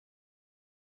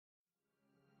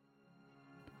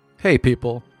Hey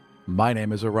people, my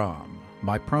name is Aram.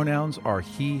 My pronouns are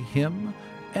he, him,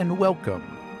 and welcome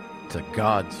to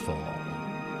God's Fall.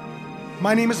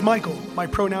 My name is Michael. My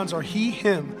pronouns are he,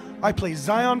 him. I play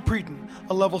Zion Preeton,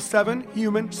 a level 7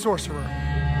 human sorcerer.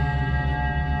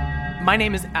 My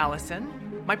name is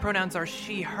Allison. My pronouns are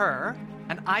she, her,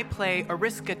 and I play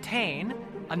Ariska Tane,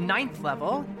 a 9th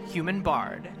level human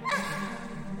bard.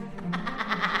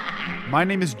 My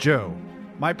name is Joe.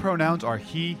 My pronouns are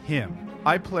he, him.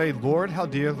 I play Lord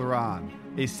Haldir Luran,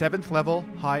 a 7th level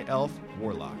high elf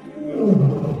warlock.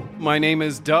 My name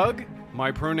is Doug.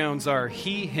 My pronouns are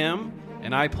he, him,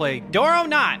 and I play Doro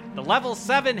Knot, the level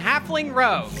 7 halfling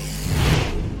rogue.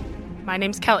 My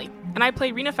name's Kelly, and I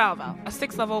play Rena Falval, a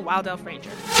 6th level wild elf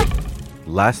ranger.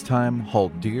 Last time,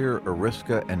 Haldir,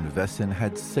 Ariska, and Vesin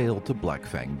had sailed to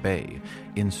Blackfang Bay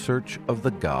in search of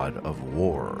the god of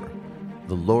war.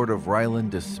 The Lord of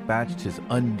Ryland dispatched his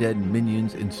undead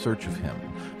minions in search of him,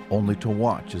 only to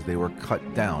watch as they were cut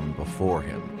down before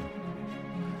him.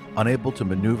 Unable to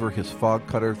maneuver his fog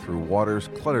cutter through waters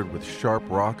cluttered with sharp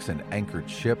rocks and anchored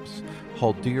ships,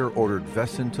 Haldir ordered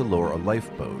Vesin to lower a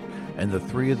lifeboat, and the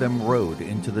three of them rowed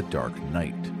into the dark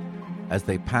night. As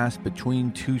they passed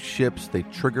between two ships, they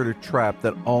triggered a trap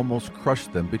that almost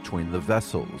crushed them between the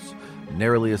vessels.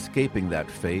 Narrowly escaping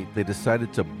that fate, they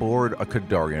decided to board a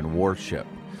Kadarian warship.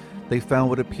 They found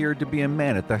what appeared to be a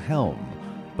man at the helm,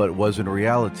 but was in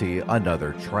reality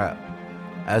another trap.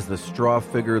 As the straw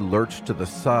figure lurched to the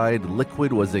side,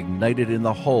 liquid was ignited in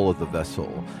the hull of the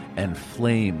vessel, and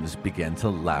flames began to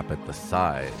lap at the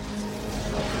sides.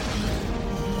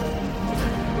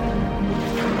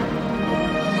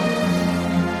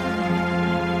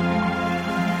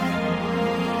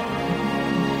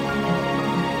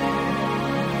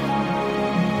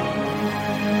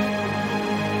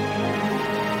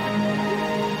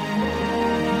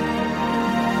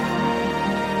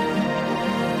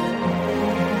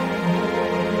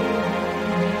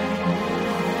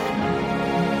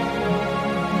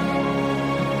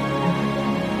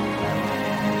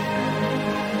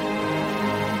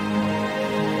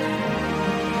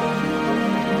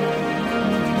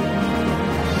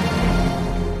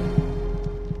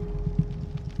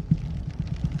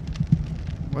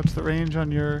 What's the range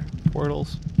on your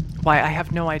portals? Why, I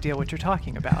have no idea what you're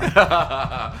talking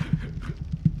about.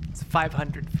 It's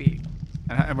 500 feet.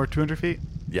 And we're 200 feet?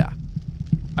 Yeah.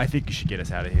 I think you should get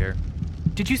us out of here.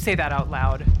 Did you say that out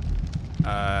loud?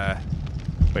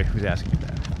 Wait, who's asking you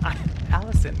that?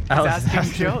 Allison is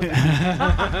asking Joe that.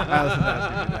 Allison's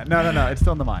asking you that. No, it's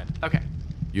still in the mind. Okay.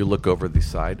 You look over the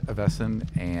side of Vesin,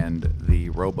 and the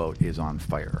rowboat is on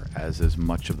fire, as is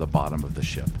much of the bottom of the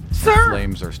ship. Sir! The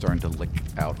flames are starting to lick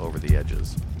out over the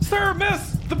edges. Sir,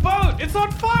 miss! The boat! It's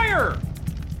on fire!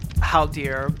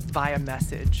 Haldir, via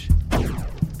message,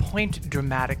 point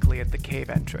dramatically at the cave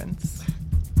entrance.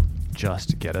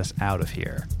 Just get us out of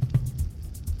here.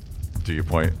 Do you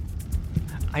point?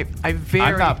 I very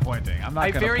I'm not pointing. I'm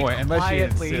not going to point unless she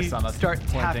quietly insists on us start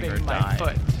pointing tapping or my dying.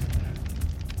 foot.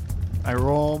 I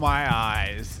roll my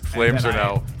eyes. Flames are and then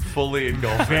now fully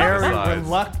engulfing very the sides.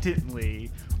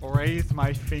 reluctantly raise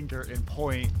my finger and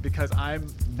point because I'm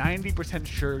 90%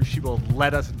 sure she will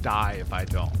let us die if I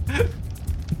don't.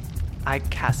 I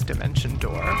cast Dimension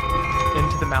Door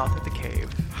into the mouth of the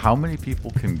cave. How many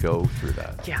people can go through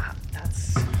that? Yeah,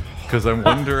 that's... Because I'm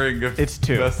wondering if It's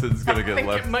two. Vesin's going to I get think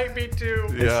left. it might be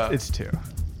 2. Yeah, It's two.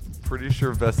 pretty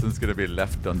sure Vesin's going to be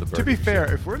left on the burning To be fair,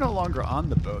 ship. if we're no longer on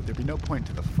the boat, there'd be no point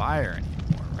to the fire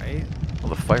anymore, right? Well,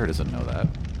 the fire doesn't know that.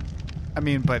 I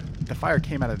mean, but the fire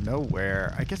came out of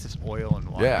nowhere. I guess it's oil and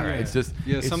water. Yeah, Yeah. it's just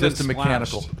Yeah, it's something just a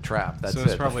mechanical splashed. trap. That's So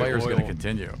it's it. The probably fire's going to oil.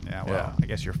 continue. Yeah, well, I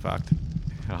guess you're fucked.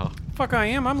 Yeah. Fuck I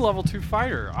am. I'm level 2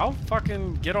 fighter. I'll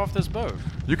fucking get off this boat.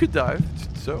 You could dive.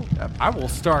 So I will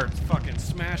start fucking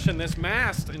smashing this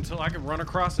mast until I can run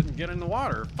across it and get in the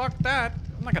water. Fuck that.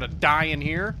 I'm not gonna die in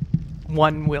here.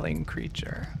 One willing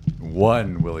creature.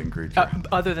 one willing creature.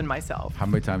 Other than myself. How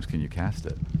many times can you cast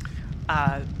it?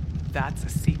 That's a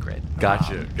secret.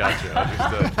 Gotcha.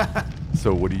 Understood.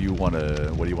 So what do you want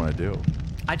to do?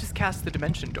 I just cast the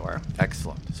Dimension Door.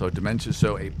 Excellent. So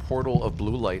a portal of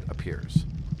blue light appears.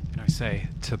 And I say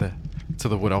to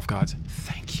the wood elf gods,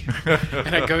 thank you.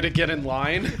 And I go to get in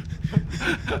line.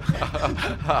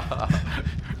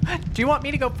 Do you want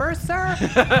me to go first, sir?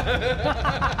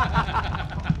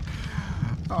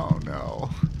 Oh no.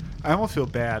 I almost feel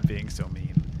bad being so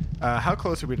mean. How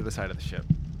close are we to the side of the ship?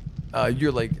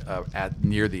 You're like at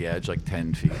near the edge, like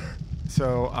 10 feet.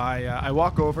 So I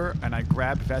walk over and I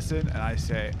grab Vesin and I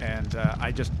say, and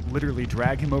I just literally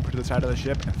drag him over to the side of the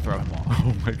ship and throw him off.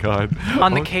 Oh my god.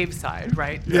 On the cave side,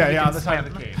 right? Yeah, You yeah, can on the side of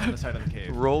swim. the cave. On the side of the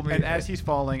cave. Roll me And a- as he's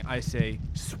falling, I say,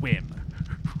 swim.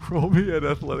 Roll me an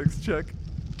athletics check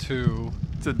To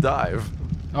dive.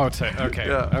 okay.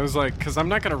 Yeah. I was like, because I'm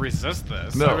not going to resist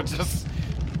this. No. I would just.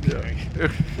 Okay.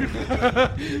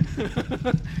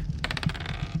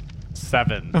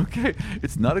 7. Okay,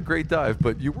 it's not a great dive,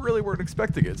 but you really weren't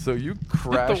expecting it, so you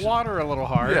crash. Hit the water a little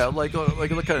hard. Yeah, like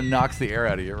it kind of knocks the air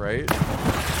out of you, right?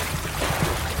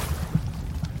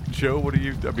 Joe, what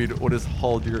is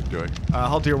Haldir doing?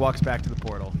 Haldir walks back to the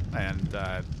portal, and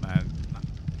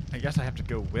I guess I have to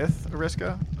go with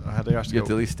Ariska. Haldir has to You have to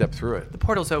go. at least step through it. The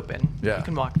portal's open. Yeah. You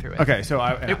can walk through it. Okay, so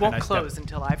It won't I close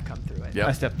until I've come through it. Yeah.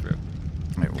 I step through.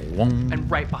 Right, whom, And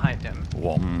right behind him.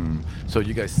 whom. So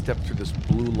you guys step through this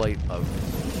blue light of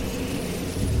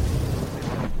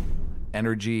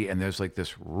energy, and there's like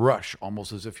this rush,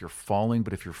 almost as if you're falling,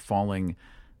 but if you're falling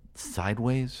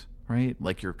sideways, right?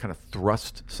 Like you're kind of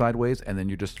thrust sideways, and then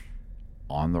you're just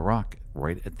on the rock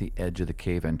right at the edge of the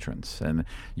cave entrance. And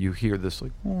you hear this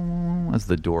like as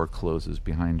the door closes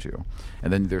behind you.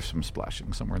 And then there's some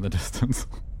splashing somewhere in the distance.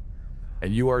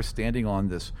 And you are standing on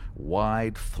this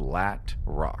wide, flat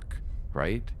rock,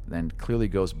 right? Then clearly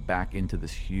goes back into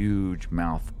this huge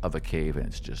mouth of a cave, and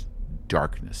it's just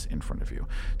darkness in front of you.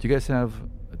 Do you guys have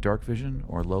a dark vision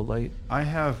or low light? I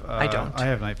have. I don't. I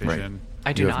have night vision.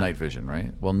 I do you not. have night vision,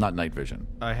 right? Well, not night vision.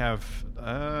 I have. What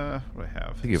do I have?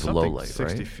 I think you have low light,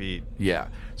 60 right? feet. Yeah.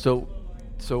 So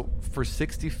for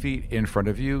 60 feet in front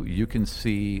of you, you can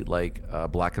see like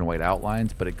black and white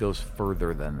outlines, but it goes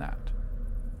further than that.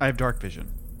 I have dark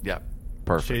vision. Yep.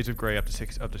 Perfect. Shades of gray up to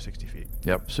 60 feet.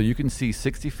 Yep. So you can see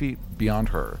 60 feet beyond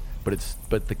her,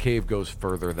 but the cave goes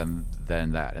further than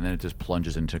that, and then it just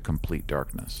plunges into complete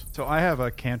darkness. So I have a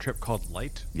cantrip called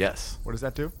Light. Yes. What does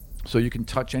that do? So you can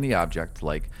touch any object,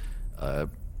 like a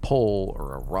pole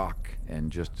or a rock,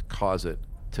 and just cause it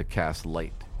to cast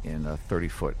light in a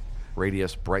 30-foot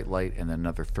radius, bright light, and then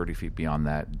another 30 feet beyond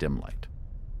that, dim light.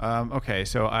 Okay,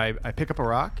 so I pick up a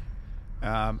rock.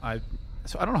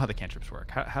 So I don't know how the cantrips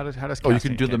work. How does casting Oh, you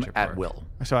can do a them cantrip at work? will.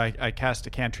 So I cast a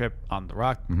cantrip on the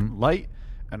rock, Light,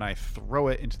 and I throw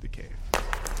it into the cave.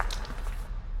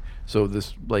 So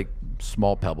this like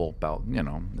small pebble, about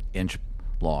inch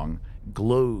long,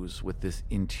 glows with this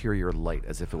interior light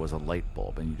as if it was a light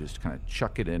bulb, and you just kind of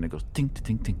chuck it in. It goes tink,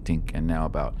 tink, tink, tink, and now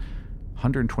about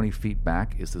 120 feet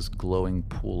back is this glowing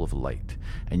pool of light,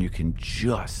 and you can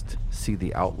just see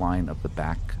the outline of the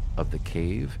back of the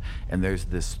cave, and there's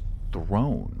this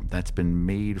throne that's been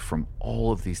made from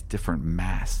all of these different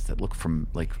masts that look from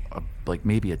like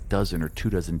maybe a dozen or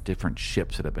 24 different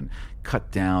ships that have been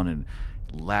cut down and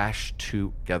lashed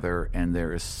together, and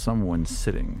there is someone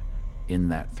sitting in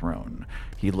that throne.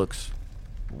 He looks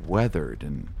weathered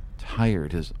and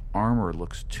tired. His armor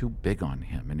looks too big on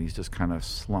him, and he's just kind of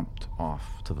slumped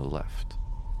off to the left.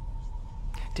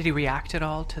 Did he react at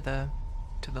all to the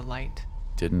light?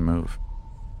 Didn't move.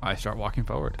 I start walking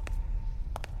forward.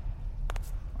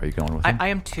 Are you going with him? I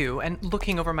am too, and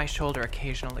looking over my shoulder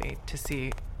occasionally to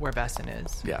see where Besson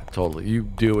is. Yeah, totally. You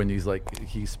do, and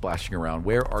he's splashing around.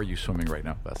 Where are you swimming right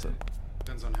now, Besson?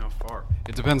 Depends on how far.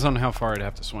 It depends on how far I'd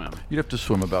have to swim. You'd have to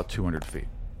swim about 200 feet.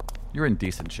 You're in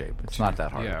decent shape. It's not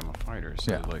that hard. Yeah, I'm a fighter,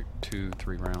 so Yeah. like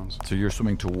 2-3 rounds. So you're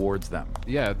swimming towards them.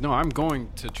 Yeah, no, I'm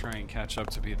going to try and catch up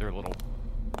to be their little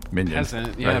Minion.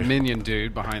 peasant, yeah, Right. minion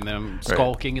dude behind them,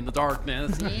 skulking in the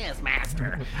darkness. Yes,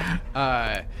 master.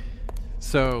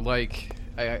 So like,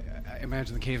 I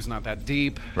imagine the cave's not that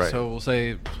deep. Right. So we'll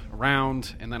say a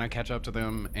round, and then I catch up to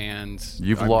them, and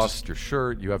You've I'm lost just- your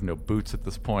shirt. You have no boots at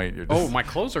this point. You're Oh, just, my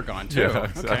clothes are gone too. Yeah,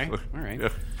 exactly. Okay, all right. Yeah,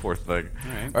 poor thing.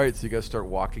 All right. So you guys start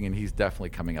walking, and he's definitely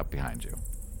coming up behind you.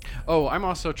 Oh, I'm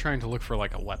also trying to look for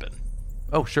like a weapon.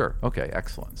 Oh, sure. Okay,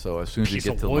 excellent. So as soon as Piece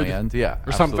you of get to wood land, yeah,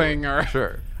 or something, absolutely. or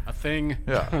sure. a thing.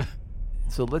 Yeah.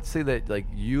 So let's say that like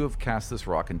you have cast this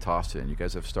rock and tossed it, and you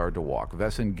guys have started to walk.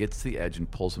 Vesson gets to the edge and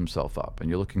pulls himself up, and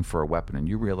you're looking for a weapon, and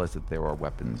you realize that there are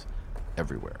weapons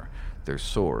everywhere. There's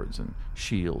swords and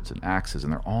shields and axes,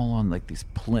 and they're all on like these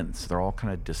plinths. They're all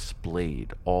kind of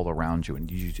displayed all around you,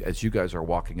 and as you guys are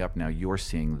walking up now, you're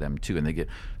seeing them too, and they get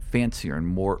fancier and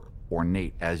more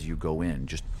ornate as you go in.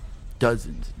 Just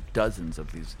dozens and dozens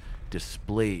of these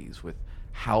displays with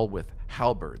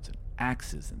halberds and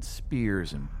axes and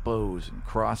spears and bows and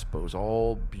crossbows,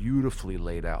 all beautifully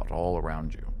laid out all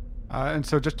around you. And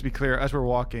so just to be clear, as we're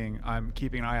walking, I'm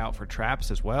keeping an eye out for traps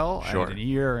as well. Sure. I need an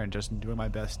ear and just doing my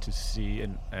best to see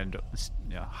and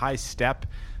high step,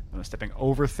 stepping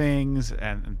over things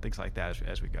and things like that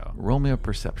as we go. Roll me a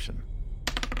perception.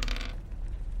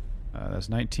 That's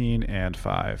 19 and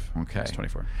 5. Okay. That's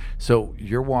 24. So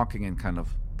you're walking and kind of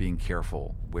being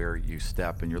careful where you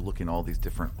step, and you're looking at all these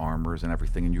different armors and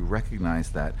everything, and you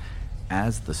recognize that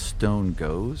as the stone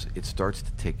goes, it starts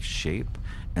to take shape,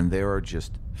 and there are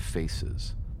just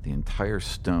faces. The entire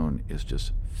stone is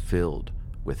just filled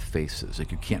with faces.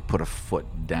 Like, you can't put a foot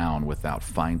down without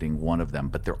finding one of them,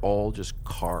 but they're all just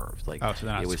carved. Like, so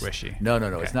they're not squishy. No.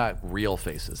 Okay. It's not real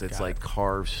faces. It's like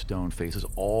carved stone faces,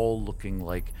 all looking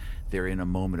like they're in a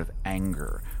moment of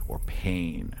anger or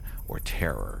pain or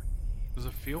terror. Does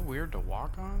it feel weird to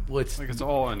walk on? Well, it's like it's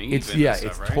all uneven. It's and stuff,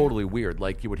 it's right? totally weird.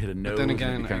 Like you would hit a nose. But then and again,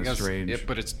 it'd be kind of strange.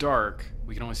 but it's dark.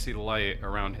 We can only see the light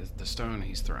around the stone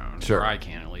he's thrown. Sure. Or I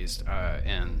can at least.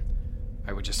 And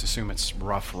I would just assume it's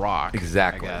rough rock.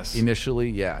 Exactly. I guess. Initially,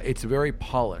 yeah, it's very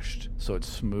polished, so it's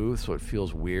smooth, so it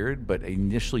feels weird. But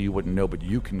initially, you wouldn't know, but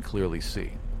you can clearly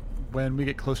see. When we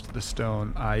get close to the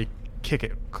stone, I kick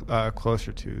it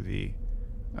closer to the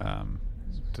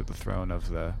throne of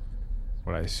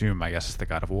what I assume, I guess, is the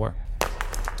god of war.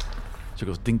 So it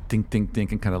goes dink, dink, dink,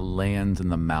 dink, and kind of lands in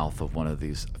the mouth of one of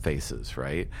these faces,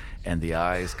 right? And the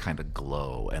eyes kind of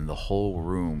glow, and the whole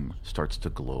room starts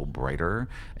to glow brighter.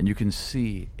 And you can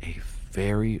see a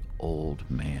very old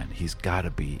man. He's got to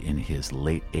be in his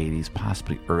late 80s,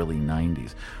 possibly early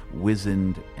 90s,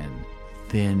 wizened and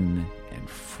thin and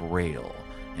frail,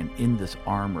 and in this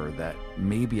armor that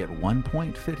maybe at one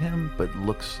point fit him, but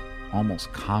looks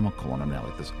almost comical on him now,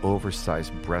 like this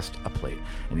oversized breastplate,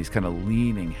 and he's kind of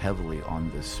leaning heavily on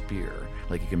this spear,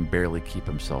 like he can barely keep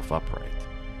himself upright.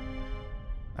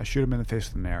 I shoot him in the face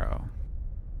with an arrow.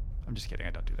 I'm just kidding, I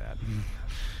don't do that.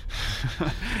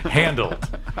 Handled.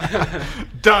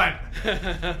 Done!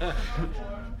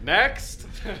 Next!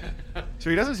 So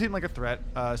he doesn't seem like a threat,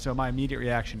 so my immediate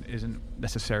reaction isn't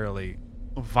necessarily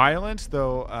violence,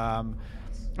 though.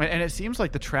 And it seems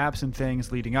like the traps and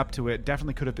things leading up to it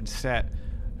definitely could have been set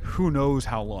who knows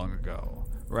how long ago,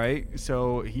 right?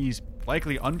 So he's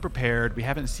likely unprepared. We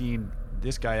haven't seen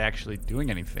this guy actually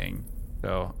doing anything.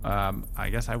 So I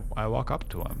guess I walk up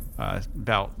to him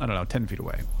about, 10 feet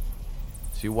away.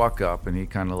 So you walk up, and he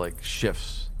kind of like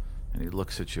shifts, and he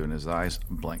looks at you, and his eyes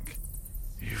blink.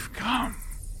 You've come.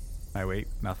 I wait,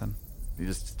 nothing. He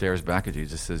just stares back at you. He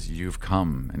just says, "You've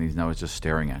come," and he's now just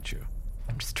staring at you.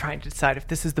 I'm just trying to decide if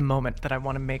this is the moment that I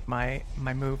want to make my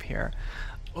move here.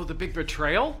 Oh, the big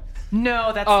betrayal?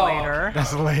 No, that's later.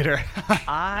 That's later.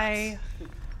 I've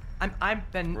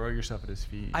been Throw yourself at his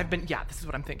feet. this is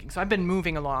what I'm thinking. So I've been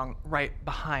moving along right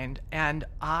behind, and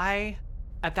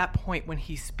at that point when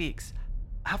he speaks,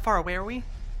 how far away are we?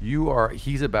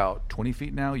 He's about 20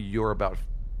 feet now. You're about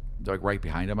like right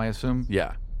behind him, I assume?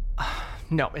 Yeah.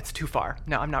 No, it's too far.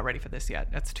 No, I'm not ready for this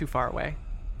yet. That's too far away.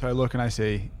 So I look and I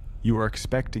say, "You were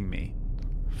expecting me.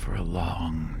 For a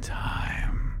long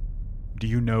time. Do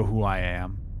you know who I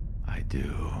am?" I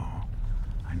do.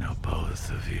 I know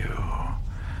both of you.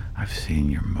 I've seen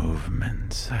your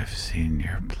movements. I've seen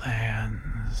your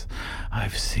plans.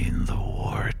 I've seen the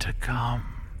war to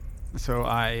come. So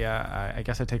I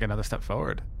guess I take another step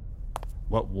forward.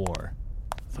 What war?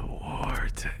 The war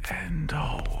to end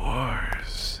all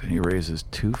wars. And he raises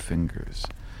 2 fingers,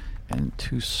 and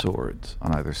 2 swords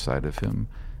on either side of him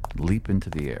leap into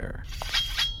the air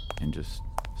and just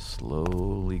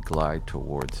slowly glide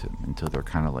towards him until they're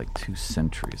kind of like 2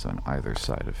 sentries on either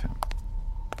side of him.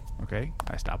 Okay,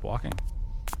 I stop walking.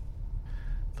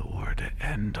 The war to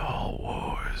end all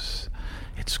wars.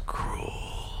 It's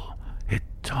cruel. It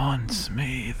taunts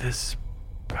me, this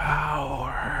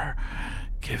power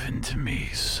given to me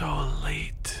so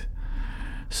late.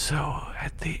 So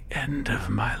at the end of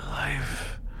my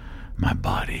life, my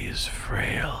body is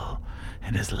frail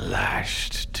and is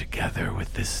lashed together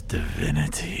with this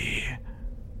divinity.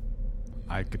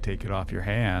 I could take it off your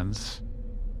hands.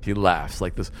 He laughs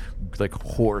like this, like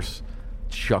hoarse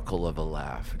chuckle of a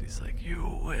laugh, and he's like,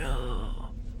 "You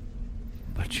will,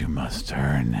 but you must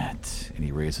earn it." And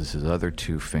he raises his other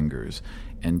 2 fingers,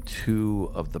 and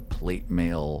 2 of the plate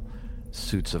mail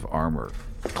suits of armor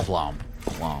clomp,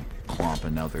 clomp, clomp,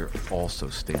 and now they're also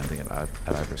standing at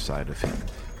either side of him.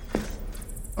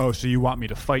 Oh, so you want me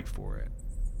to fight for it?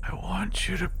 I want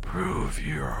you to prove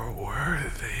you're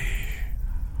worthy.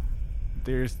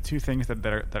 There's 2 things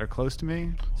that are close to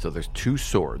me. So there's 2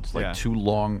 swords, like 2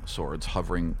 long swords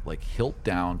hovering like hilt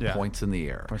down, points in the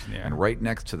air. Points in the air. And right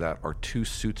next to that are 2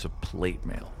 suits of plate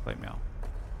mail. Plate mail.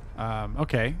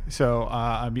 Okay, so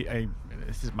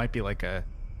this might be like an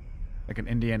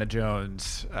Indiana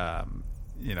Jones.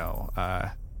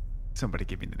 Somebody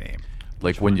give me the name.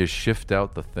 Like when you shift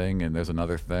out the thing and there's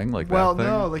another thing, like Well, that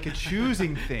thing? no, like a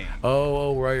choosing thing.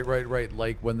 Oh, right.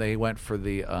 Like when they went for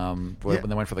the when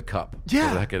they went for the cup. Yeah.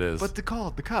 Whatever the heck it is. What's it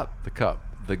called? The cup. The cup.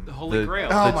 The Holy Grail.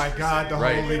 Oh my God, the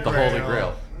Right, Holy the Grail. Holy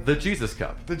Grail. The Jesus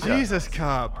cup. The Yeah. Jesus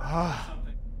cup. Ah.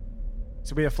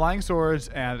 So we have flying swords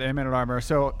and animated armor.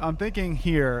 So I'm thinking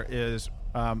here is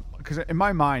because in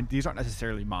my mind these aren't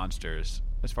necessarily monsters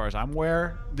as far as I'm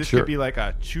aware. This Sure. could be like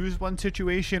a choose one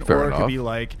situation, Fair or it enough. could be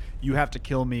like you have to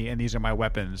kill me and these are my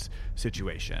weapons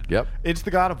situation. Yep. It's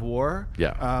the God of War.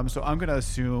 Yeah. So I'm gonna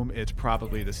assume it's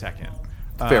probably the second.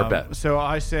 Fair bet. So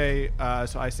I say,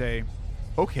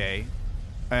 okay.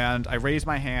 And I raise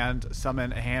my hand,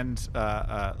 summon a hand,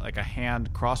 like a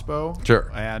hand crossbow.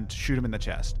 Sure. And shoot him in the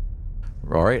chest.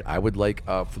 All right. I would like.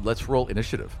 Let's roll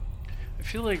initiative. I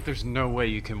feel like there's no way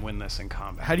you can win this in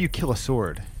combat. How do you kill a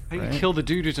sword? How do you right? kill the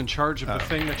dude who's in charge of the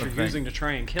thing that the you're thing. using to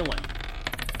try and kill him?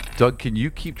 Doug, can you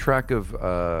keep track of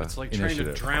It's like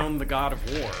initiative? trying to drown the god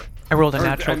of war. I rolled a Or,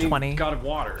 natural I mean, 20. God of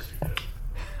water.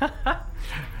 All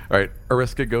right.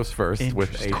 Ariska goes first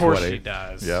with a 20. Of course she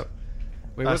does. Yep.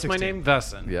 Wait, what's my 16. name?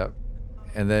 Vesson. Yep.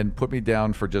 And then put me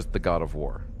down for just the God of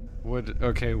War.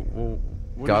 Okay, well,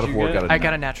 what God did of you War get? got I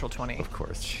got a natural 20. Of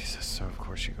course. Jesus, so of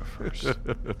course you go first.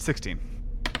 16.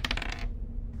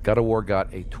 God of War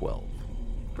got a 12.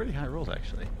 Pretty high rolls,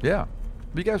 actually. Yeah.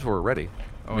 But you guys were ready.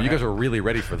 I mean, you guys were really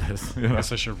ready for this. You I know?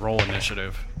 guess I should roll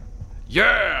initiative.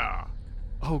 Yeah!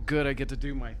 Oh, good, I get to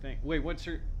do my thing. Wait, what's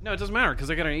your... No, it doesn't matter, because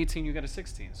I got an 18, you got a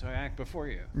 16, so I act before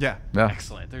you. Yeah. Yeah.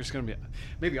 Excellent. There's going to be...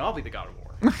 Maybe I'll be the God of War.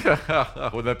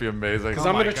 Wouldn't that be amazing? Because Oh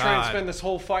I'm my going to try and God. spend this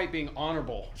whole fight being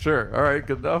honorable. Sure. All right.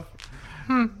 Good enough.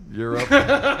 You're up.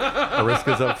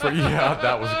 Ariska's up for... Yeah,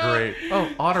 that was great.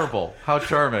 Oh, honorable. How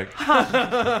charming.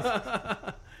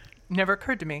 Never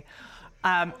occurred to me.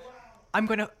 I'm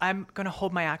gonna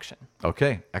hold my action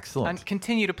Okay. Excellent. and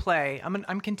continue to play.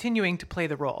 I'm continuing to play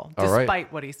the role All right.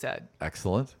 despite what he said.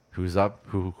 Excellent. Who's up?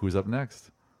 Who's up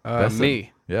next?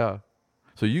 Me. Yeah.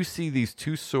 So you see these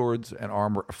two swords and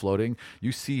armor floating.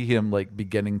 You see him like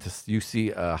beginning to. You see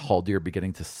Haldir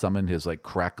beginning to summon his like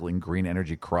crackling green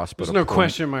energy crossbow. There's to no point-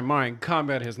 question in my mind.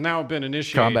 Combat has now been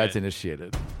initiated. Combat's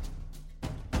initiated.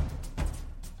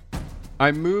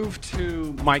 I move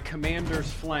to my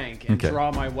commander's flank and Okay.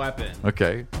 draw my weapon.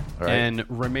 Okay. All right. And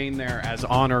remain there as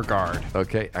honor guard.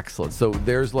 Okay. Excellent. So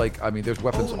there's like, I mean, there's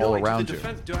weapons all around you.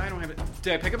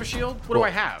 Did I pick up a shield? What do I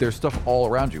have? There's stuff all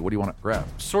around you. What do you want to grab?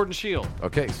 Sword and shield.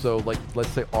 Okay, so like let's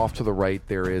say off to the right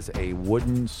there is a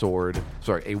wooden shield,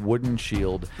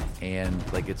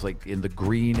 and like it's like in the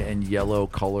green and yellow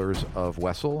colors of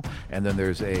Wessel, and then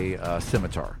there's a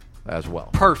scimitar as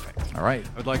well. Perfect. All right.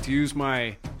 I'd like to use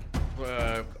my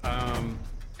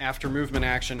after movement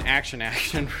action,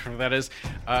 that is,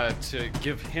 to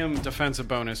give him defensive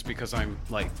bonus because I'm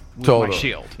like with my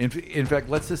shield. In fact,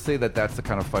 let's just say that that's the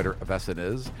kind of fighter Vesson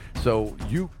is. So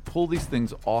you pull these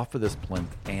things off of this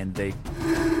plinth, and they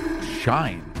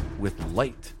shine with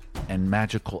light and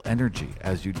magical energy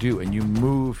as you do, and you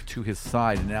move to his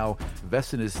side. And now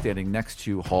Vesson is standing next to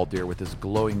you, Haldir, with this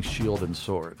glowing shield and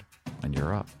sword, and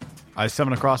you're up. I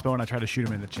summon a crossbow and I try to shoot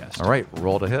him in the chest. All right,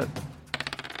 roll to hit.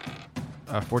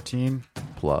 14.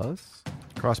 Plus.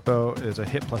 Crossbow is a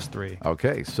hit plus 3.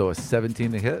 Okay, so a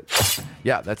 17 to hit.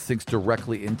 Yeah, that sinks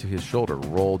directly into his shoulder.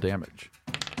 Roll damage.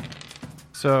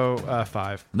 So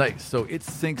 5. Nice. So it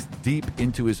sinks deep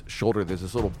into his shoulder. There's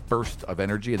this little burst of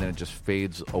energy, and then it just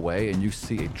fades away, and you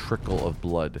see a trickle of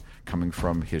blood coming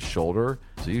from his shoulder.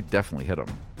 So you definitely hit him.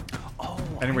 Oh, Any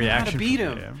I know how reaction to beat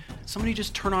from him. him? Somebody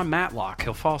just turn on Matlock.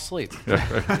 He'll fall asleep.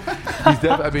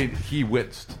 I mean, he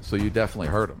winced, so you definitely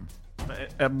hurt him.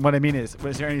 What I mean is,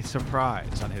 was there any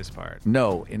surprise on his part?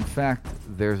 No, in fact,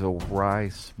 there's a wry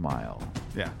smile.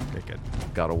 Yeah, okay, good.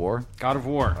 God of War? God of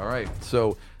War. All right.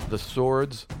 So the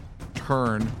swords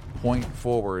turn, point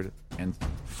forward, and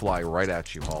fly right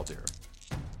at you, Haldir.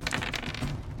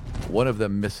 One of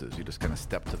them misses. You just kind of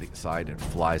step to the side and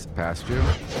flies past you.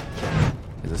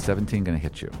 Is a 17 going to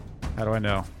hit you? How do I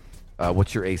know?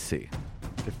 What's your AC?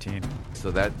 15.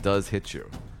 So that does hit you.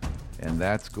 And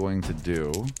that's going to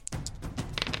do...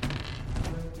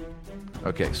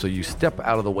 Okay, so you step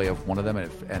out of the way of one of them,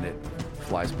 and it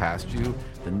flies past you.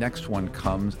 The next one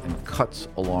comes and cuts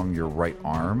along your right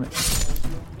arm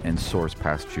and soars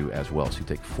past you as well. So you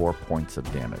take 4 points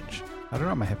of damage. I don't know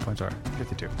what my hit points are.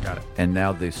 52. Got it. And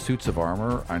now the suits of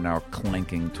armor are now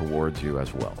clanking towards you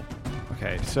as well.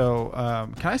 Okay, so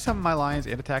can I summon my lions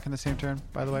and attack in the same turn,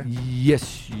 by the way?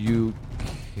 Yes, you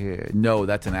can. No,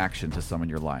 that's an action to summon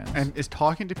your lions. And is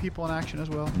talking to people an action as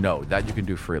well? No, that you can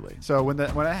do freely. So when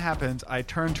that happens, I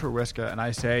turn to Ariska and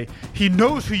I say, "He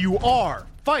knows who you are.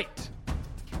 Fight!"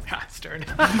 bastard.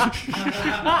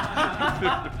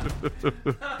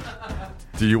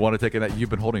 Do you want to take it? You've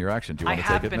been holding your action. Do you I want to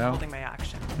have take it been now? holding my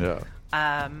action.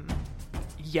 Yeah.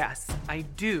 Yes, I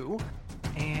do.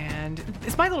 And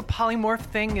is my little polymorph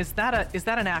thing, is that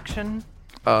an action?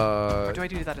 Or do I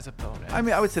do that as a bonus? I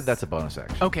mean, I would say that's a bonus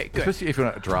action. Okay, good. Especially if you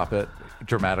want to drop it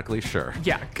dramatically, sure.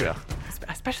 Yeah, good. Yeah.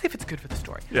 Especially if it's good for the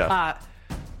story. Yeah.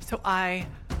 So I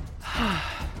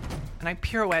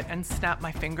pirouette and snap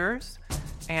my fingers,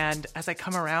 and as I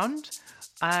come around,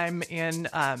 I'm in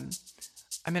a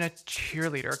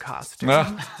cheerleader costume.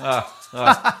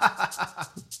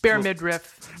 Bare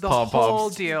midriff, the Pom-poms. whole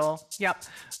deal. Yep.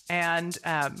 And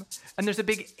there's a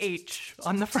big H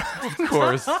on the front.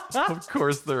 Of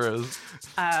course there is.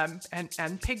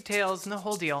 And pigtails and the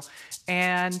whole deal.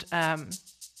 And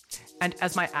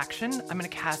as my action, I'm going to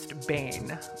cast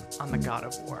Bane on the God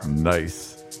of War.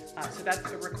 Nice. So that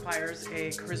requires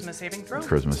a charisma saving throw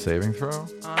Charisma saving throw,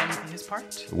 on his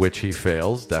part. which he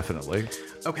fails, definitely.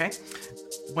 Okay.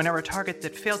 Whenever a target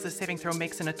that fails this saving throw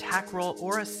makes an attack roll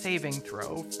or a saving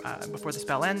throw before the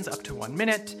spell ends, up to 1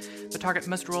 minute, the target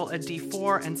must roll a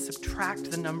d4 and subtract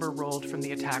the number rolled from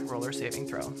the attack roll or saving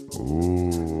throw.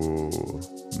 Ooh,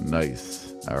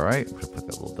 nice. All right, I'm going to put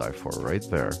that little die 4 right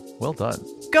there. Well done.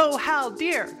 Go,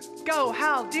 Haldir! Go,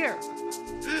 Haldir!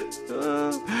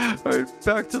 All right,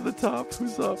 back to the top.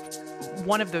 Who's up?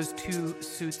 One of those 2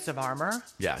 suits of armor,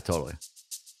 Yeah, totally.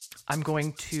 I'm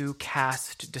going to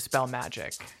cast Dispel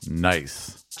Magic.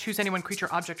 Nice. Choose any one creature,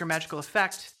 object, or magical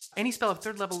effect. Any spell of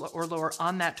 3rd level or lower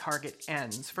on that target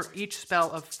ends. For each spell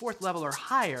of 4th level or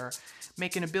higher,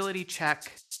 make an ability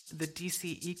check. The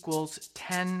DC equals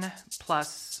 10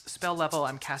 plus spell level.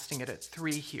 I'm casting it at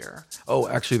 3 here. Oh,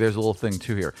 actually, there's a little thing,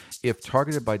 too, here. If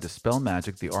targeted by Dispel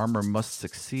Magic, the armor must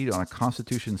succeed on a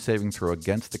Constitution saving throw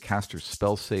against the caster's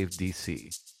spell save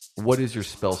DC. What is your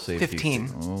spell save 15.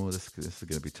 DC? Oh, this is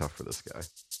going to be tough for this guy.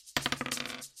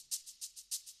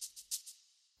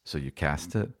 So you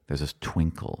cast it. There's this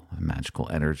twinkle of magical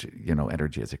energy,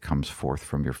 energy as it comes forth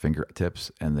from your fingertips,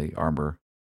 and the armor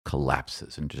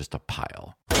collapses into just a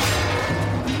pile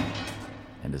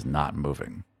and is not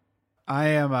moving. I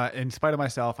am, in spite of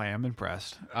myself, I am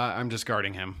impressed. I'm just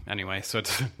guarding him anyway, so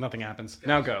it's, nothing happens.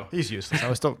 Now go. He's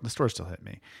useless. The sword still hit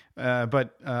me.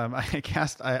 But I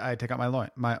take out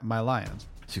my lions.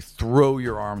 So you throw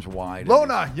your arms wide.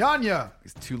 Lona, Yanya!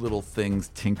 These 2 little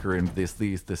things tinker in this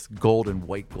gold and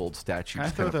white gold statues. Can I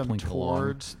throw kind of them plink along.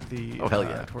 towards the hell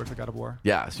yeah. towards the God of War?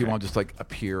 Yeah, so you want to just like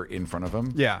appear in front of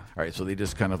them? Yeah. All right, so they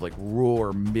just kind of like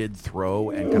roar mid-throw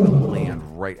and kind of land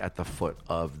right at the foot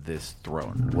of this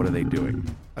throne. What are they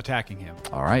doing? Attacking him.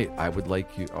 All right, I would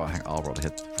like you... Oh, hang on, I'll roll to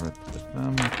hit with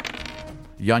them.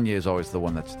 Yanya is always the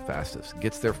one that's fastest.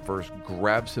 Gets there first,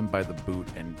 grabs him by the boot,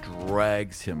 and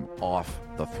drags him off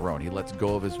the throne. He lets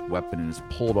go of his weapon and is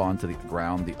pulled onto the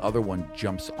ground. The other one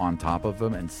jumps on top of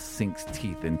him and sinks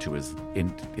teeth into his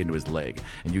leg.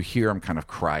 And you hear him kind of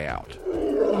cry out.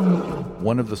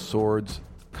 One of the swords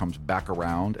comes back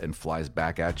around and flies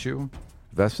back at you.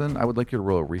 Vesson, I would like you to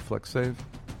roll a reflex save.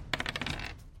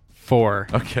 4.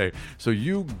 Okay, so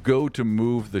you go to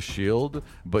move the shield,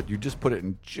 but you just put it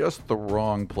in just the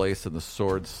wrong place, and the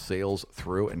sword sails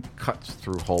through and cuts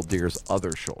through Haldir's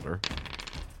other shoulder.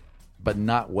 But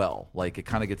not well. Like, it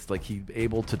kind of gets, like, he's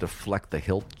able to deflect the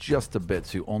hilt just a bit,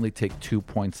 so you only take 2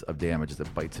 points of damage as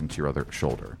it bites into your other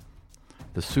shoulder.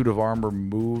 The suit of armor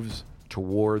moves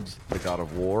towards the God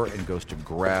of War and goes to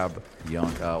grab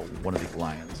one of the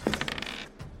lions.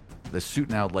 The suit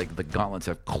now, like the gauntlets,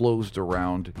 have closed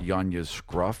around Yanya's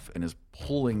scruff and is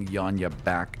pulling Yanya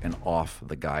back and off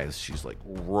the guy as she's like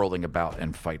rolling about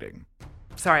and fighting.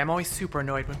 Sorry, I'm always super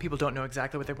annoyed when people don't know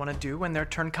exactly what they want to do when their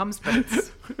turn comes, but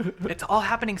it's all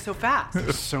happening so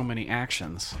fast. So many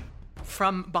actions.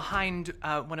 From behind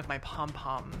one of my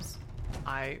pom-poms,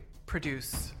 I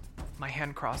produce my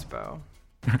hand crossbow.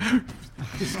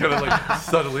 He's kind of like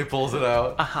suddenly pulls it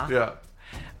out. Uh-huh. Yeah.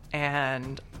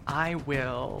 And I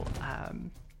will...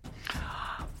 I'm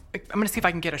going to see if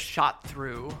I can get a shot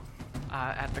through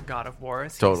at the God of War.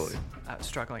 Totally. He's,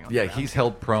 struggling on Yeah, the ground. he's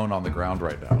held prone on the ground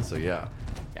right now, so yeah.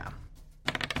 Yeah.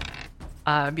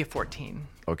 It'd be a 14.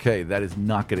 Okay, that is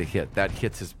not going to hit. That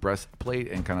hits his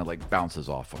breastplate and kind of like bounces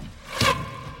off him.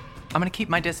 I'm going to keep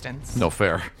my distance. No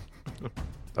fair.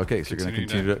 Okay, so you're going to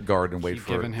continue to guard and wait Keep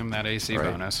for... giving him that AC All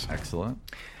right, bonus. Excellent.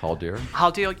 Haldir.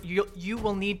 Haldir, you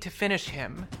will need to finish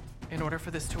him in order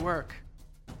for this to work.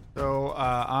 So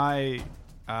I'm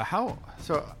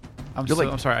You're like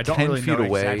I'm sorry. I don't 10 really feet know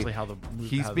away. exactly how the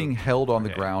He's being held on the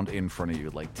ground in front of you,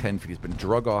 like 10 feet. He's been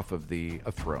drug off of the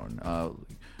throne.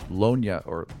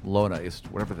 Lona is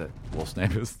whatever that wolf's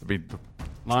name is. I mean,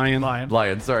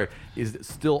 Lion. Sorry, is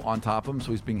still on top of him,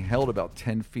 so he's being held about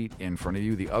 10 feet in front of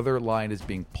you. The other lion is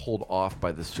being pulled off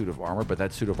by the suit of armor, but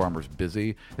that suit of armor is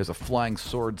busy. There's a flying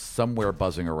sword somewhere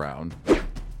buzzing around.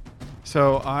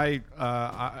 So I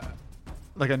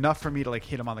like enough for me to like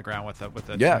hit him on the ground with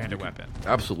a two-handed weapon.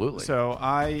 Absolutely. So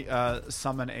I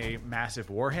summon a massive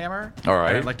warhammer. All right.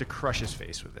 And I'd like to crush his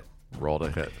face with it. Roll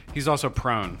to hit. He's also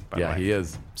prone, by the way. He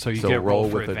is. So you get roll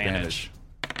with advantage.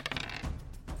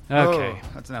 Okay. Oh,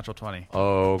 that's a natural 20.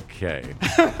 Okay.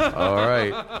 All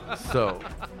right. So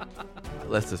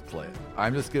let's just play it.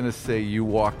 I'm just going to say you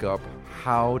walk up.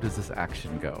 How does this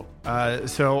action go?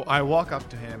 So I walk up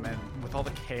to him, and with all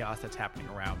the chaos that's happening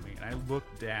around me, and I look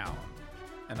down,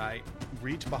 and I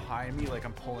reach behind me like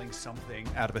I'm pulling something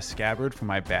out of a scabbard from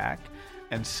my back,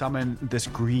 and summon this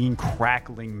green,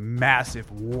 crackling, massive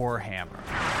warhammer.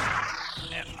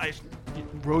 And I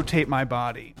rotate my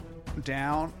body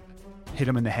down, hit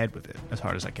him in the head with it as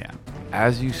hard as I can.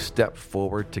 As you step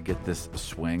forward to get this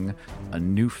swing, a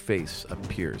new face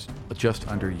appears just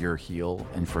under your heel,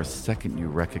 and for a second you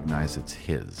recognize it's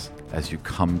his as you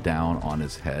come down on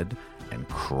his head and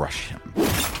crush him.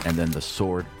 And then the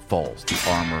sword falls, the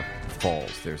armor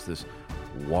falls. There's this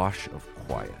wash of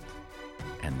quiet,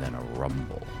 and then a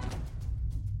rumble.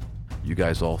 You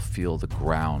guys all feel the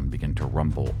ground begin to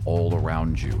rumble all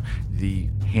around you. The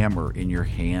hammer in your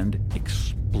hand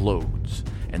explodes,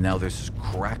 and now there's this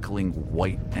crackling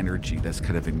white energy that's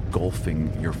kind of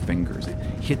engulfing your fingers. It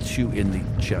hits you in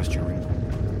the chest. You're in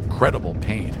incredible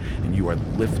pain, and you are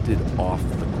lifted off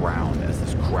the ground as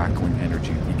this crackling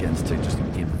energy begins to just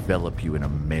envelop you in a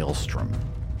maelstrom.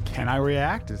 Can I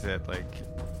react? Is it like...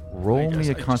 Roll me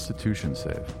a Constitution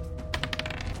save.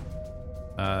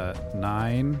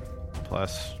 9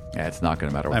 plus... Yeah, it's not going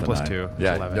to matter what 9 the plus 9. 2.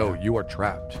 Yeah, 11, no, yeah. you are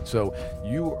trapped. So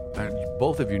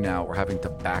both of you now are having to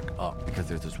back up because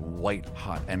there's this white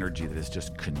hot energy that is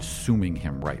just consuming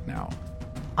him right now.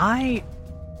 I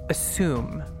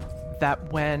assume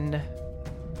that when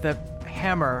the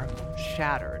hammer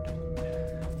shattered,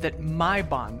 that my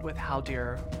bond with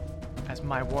Haldir as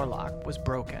my warlock was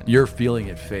broken. You're feeling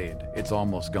it fade. It's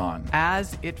almost gone.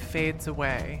 As it fades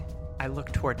away, I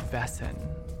look toward Vessin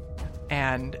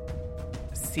and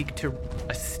seek to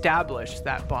establish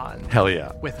that bond Hell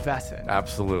yeah. with Vessin.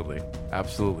 Absolutely.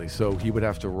 Absolutely. So he would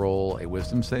have to roll a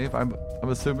wisdom save, I'm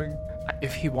assuming?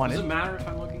 If he Does wanted, it matter if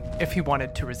I'm looking? if he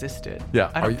wanted to resist it.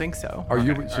 Yeah. I don't think so. Are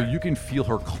you? Okay, So all right. you can feel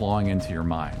her clawing into your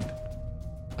mind.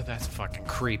 Oh, that's fucking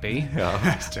creepy.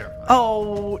 Yeah.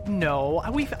 Oh no,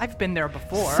 I've been there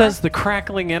before. Says the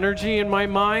crackling energy in my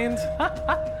mind.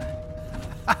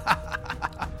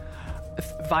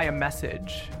 Via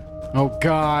message. Oh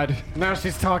God! Now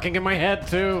she's talking in my head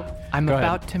too. I'm Go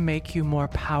about ahead. to make you more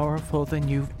powerful than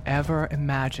you've ever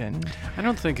imagined. I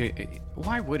don't think.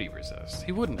 Why would he resist?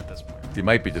 He wouldn't at this point. He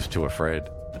might be just too afraid.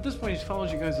 At this point, he's followed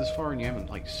you guys this far, and you haven't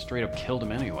like straight up killed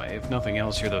him anyway. If nothing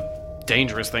else, you're the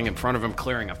dangerous thing in front of him,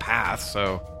 clearing a path.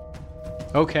 So,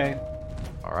 okay.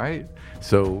 All right.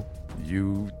 So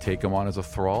you take him on as a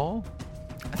thrall?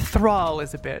 Thrall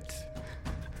is a bit.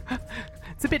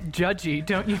 It's a bit judgy,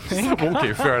 don't you think?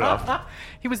 Okay, fair enough.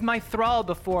 He was my thrall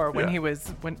before when Yeah. he was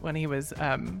when he was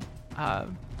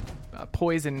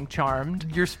poison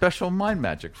charmed. Your special mind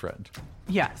magic friend.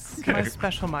 Yes, my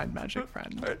special mind magic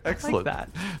friend. All right, excellent. Like that.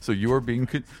 So you are being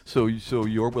so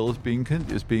your will is being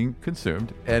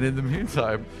consumed, and in the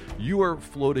meantime, you are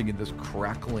floating in this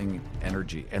crackling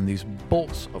energy, and these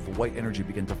bolts of white energy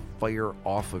begin to fire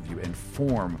off of you and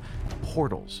form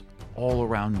portals all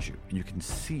around you, and you can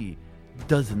see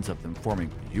dozens of them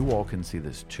forming. You all can see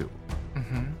this too.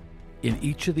 Mm-hmm. In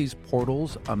each of these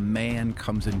portals, a man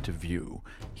comes into view.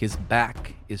 His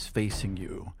back is facing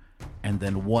you, and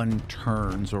then one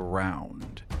turns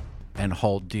around. And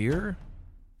Haldir,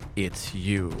 it's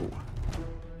you.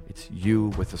 It's you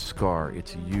with a scar.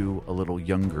 It's you a little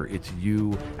younger. It's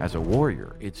you as a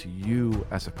warrior. It's you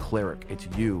as a cleric. It's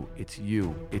you. It's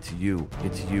you. It's you.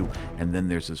 It's you. And then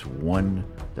there's this one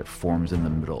that forms in the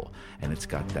middle, and it's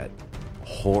got that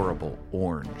horrible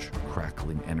orange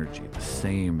crackling energy, the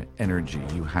same energy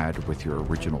you had with your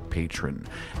original patron.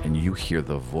 And you hear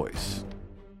the voice.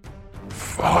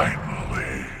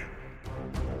 Finally.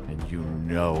 And you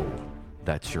know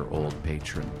that's your old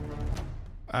patron.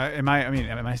 Am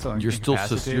I still You're still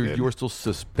incapacitated? you're still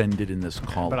suspended in this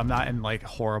column. But I'm not in like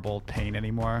horrible pain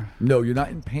anymore. No, you're not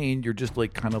in pain. You're just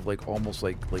like kind of like almost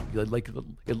like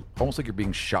almost like you're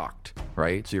being shocked,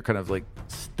 right? So you're kind of like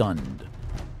stunned,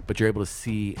 but you're able to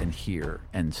see and hear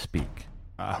and speak.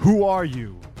 Who are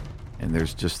you? And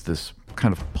there's just this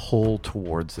kind of pull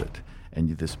towards it,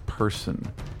 and this person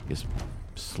is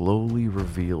slowly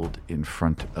revealed in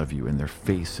front of you, and their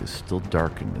face is still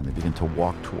darkened, and they begin to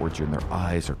walk towards you, and their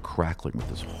eyes are crackling with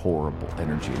this horrible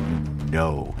energy, and you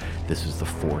know this is the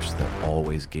force that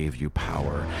always gave you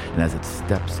power. And as it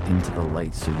steps into the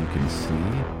light so you can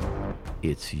see,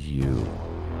 it's you.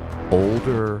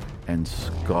 Older and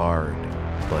scarred,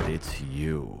 but it's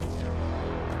you.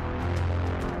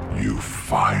 You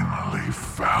finally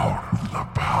found the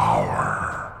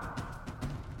power.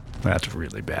 That's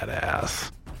really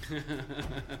badass.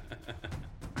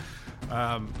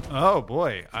 Oh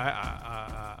boy,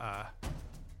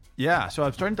 yeah. So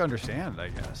I'm starting to understand, I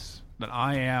guess, that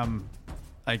I am,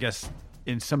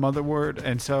 in some other word,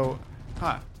 and so,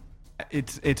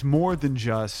 it's more than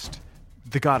just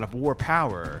the god of war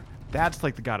power. That's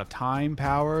like the god of time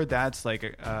power. That's like,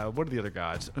 what are the other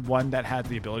gods? One that had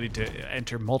the ability to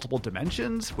enter multiple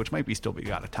dimensions, which might still be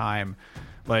god of time.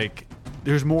 Like,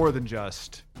 there's more than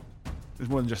just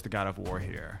the god of war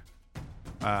here.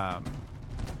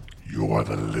 You are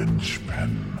the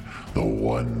linchpin, the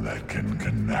one that can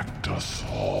connect us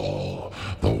all,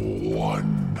 the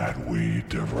one that we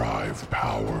derive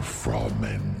power from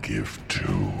and give to.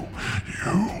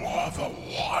 You are the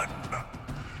one.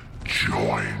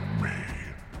 Join me.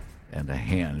 And a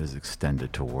hand is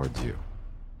extended towards you.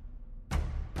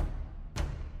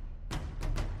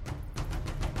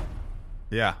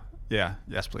 Yeah.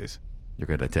 Yes, please. You're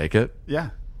going to take it? Yeah.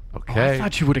 Okay. I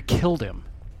thought you would have killed him.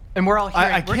 And we're all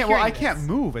hearing, I can't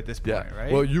move at this point, Yeah. right?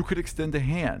 Well, you could extend a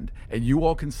hand, and you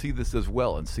all can see this as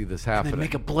well and see this And happening. then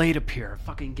make a blade appear.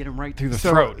 Fucking get him right through the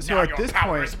So throat. at Now this your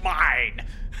power point, is mine.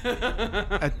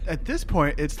 at this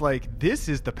point, it's like, this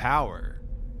is the power,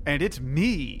 and it's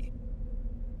me.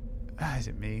 Is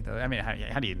it me though? I mean,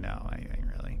 how do you know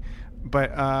anything really?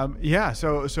 But yeah.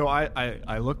 So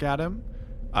I look at him,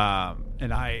 and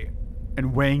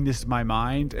weighing this in my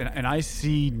mind, and I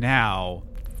see now,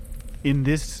 in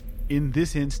this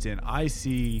instant, I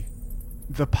see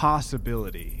the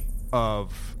possibility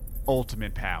of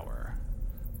ultimate power.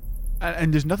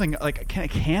 And there's nothing, like,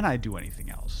 can I do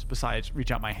anything else besides reach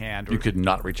out my hand? Or You could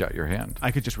not reach out your hand. I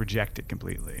could just reject it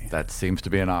completely. That seems to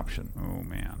be an option. Oh,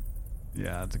 man.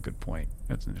 Yeah, that's a good point.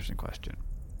 That's an interesting question.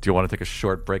 Do you want to take a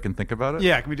short break and think about it?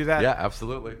 Yeah, can we do that? Yeah,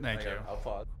 absolutely. Thank you. I'll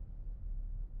pause.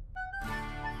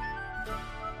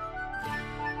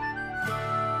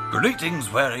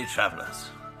 Greetings, weary travelers.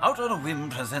 Out on a Whim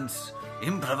presents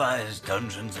Improvised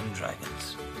Dungeons &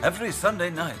 Dragons. Every Sunday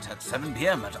night at 7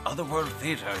 p.m. at Otherworld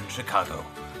Theater in Chicago.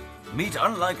 Meet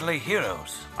unlikely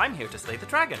heroes I'm here to slay the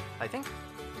dragon, I think.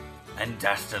 and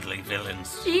dastardly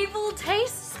villains Evil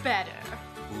tastes better.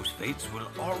 whose fates will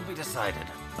all be decided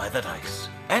by the dice.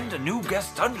 And a new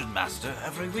guest dungeon master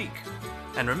every week.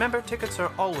 And remember, tickets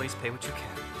are always pay what you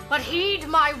can. But heed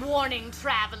my warning,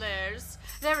 travelers.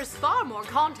 There is far more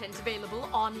content available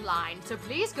online, so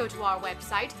please go to our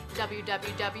website,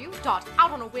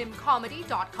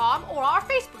 www.outonawhimcomedy.com, or our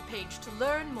Facebook page to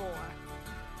learn more.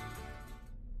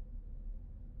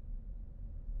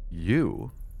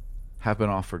 You have been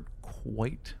offered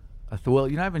quite well,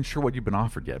 you're not even sure what you've been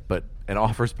offered yet, but an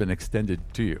offer's been extended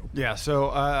to you. Yeah, so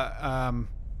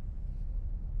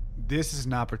this is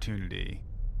an opportunity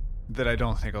that I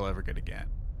don't think I'll ever get again.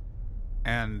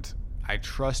 And I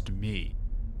trust me,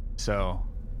 so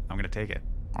I'm going to take it.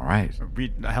 All right.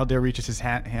 Haldir reaches his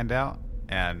hand out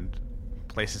and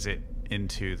places it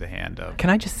into the hand of... Can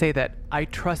I just say that I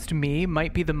trust me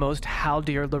might be the most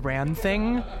Haldir Loran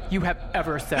thing you have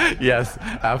ever said? Yes,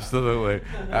 absolutely.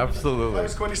 Absolutely. I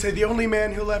was going to say the only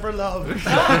man he'll ever love.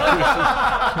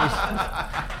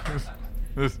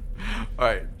 All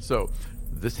right, so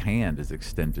this hand is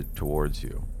extended towards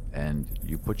you, and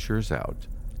you put yours out,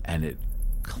 and it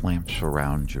clamps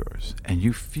around yours, and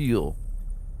you feel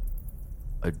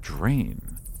a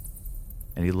drain.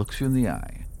 And he looks you in the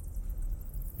eye.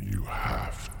 You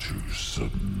have to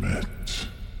submit.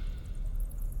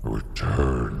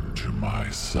 Return to my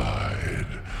side.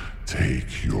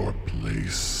 Take your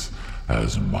place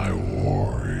as my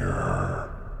warrior.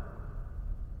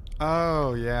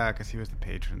 Oh, yeah, because he was the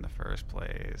patron in the first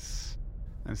place.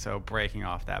 And so breaking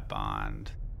off that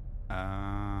bond.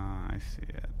 I see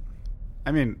it.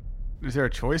 I mean, is there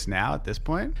a choice now at this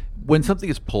point? When something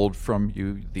is pulled from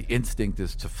you, the instinct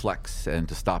is to flex and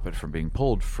to stop it from being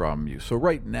pulled from you. So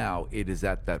right now, it is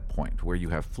at that point where you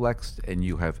have flexed and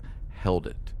you have held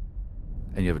it,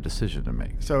 and you have a decision to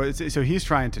make. So he's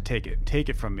trying to take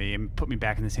it from me and put me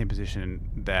back in the same position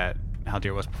that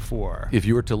Haldir was before. If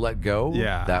you were to let go,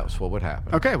 Yeah. that's what would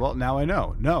happen. Okay, well, now I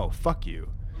know. No, fuck you.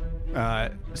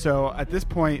 So at this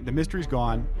point, the mystery's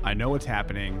gone. I know what's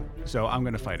happening, so I'm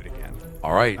going to fight it again.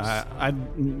 All right.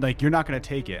 You're not going to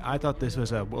take it. I thought this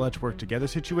was a let's work together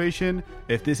situation.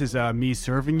 If this is a me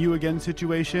serving you again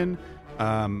situation,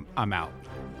 I'm out.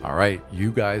 All right.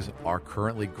 You guys are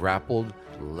currently grappled.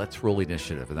 Let's roll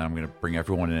initiative, and then I'm going to bring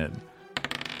everyone in.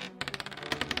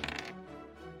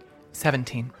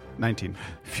 17. 19.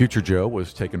 Future Joe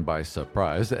was taken by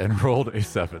surprise and rolled a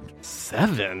 7.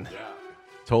 7? Yeah.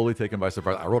 Totally taken by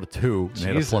surprise. I rolled a 2 and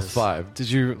had a +5. Did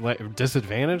you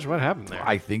disadvantage? What happened there?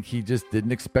 I think he just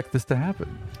didn't expect this to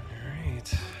happen. All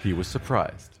right. He was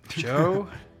surprised. Joe,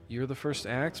 you're the first to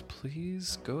act.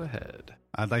 Please go ahead.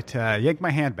 I'd like to yank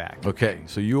my hand back. Okay,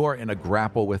 so you are in a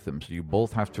grapple with him, so you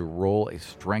both have to roll a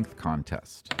strength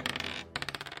contest.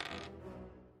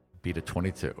 Beat a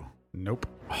 22. Nope.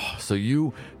 So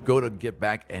you go to get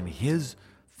back, and his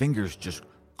fingers just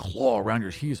claw around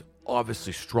yours. He's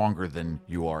obviously stronger than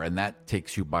you are, and that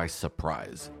takes you by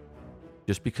surprise.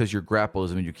 Just because you're grappled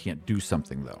doesn't mean you can't do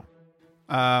something, though.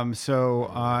 So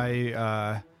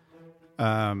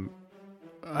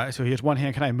he has one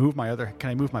hand. Can I move my other? Can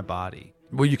I move my body?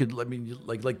 Well, you could. I mean,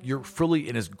 like you're fully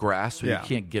in his grasp, so Yeah.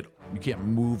 you can't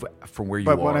move from where you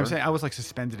are. But what I'm saying, I was like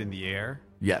suspended in the air.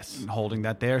 Yes. And holding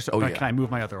that there. So can I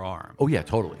move my other arm? Oh yeah,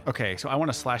 totally. Okay, so I want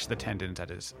to slash the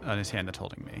tendons on his hand that's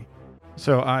holding me.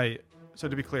 So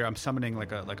to be clear, I'm summoning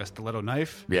like a stiletto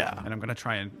knife. Yeah. And I'm gonna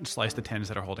try and slice the tendons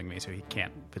that are holding me, so he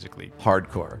can't physically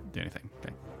Hardcore. do anything.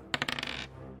 Okay.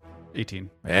 18.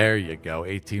 There you go.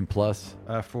 18 plus.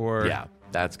 For Yeah,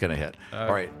 that's gonna hit.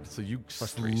 All right. So you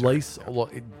 +3, slice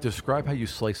along. Describe how you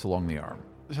slice along the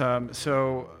arm.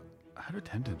 So how do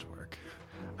tendons work?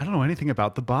 I don't know anything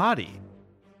about the body.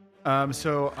 I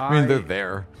mean, they're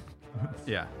there.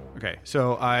 Yeah. Okay.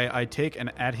 So I take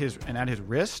and at his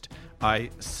wrist, I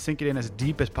sink it in as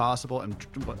deep as possible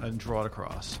and draw it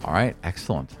across. All right.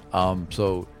 Excellent.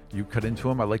 So you cut into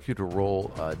him. I'd like you to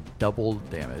roll double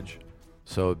damage.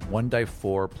 So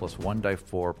 1d4 plus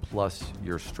 1d4 plus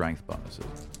your strength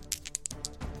bonuses.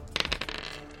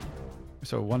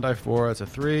 So 1d4, that's a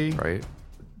 3. Right.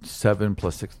 7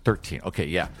 plus 6, 13. Okay.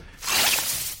 Yeah.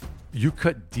 You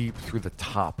cut deep through the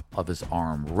top of his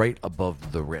arm, right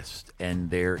above the wrist, and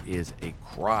there is a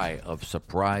cry of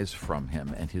surprise from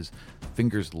him, and his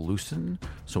fingers loosen.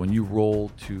 So when you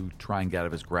roll to try and get out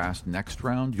of his grasp next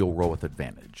round, you'll roll with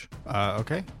advantage.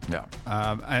 Okay. Yeah.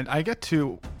 And I get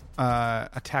to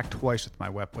attack twice with my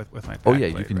weapon with my. Oh yeah,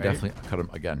 you blade, can right? definitely cut him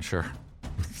again. Sure.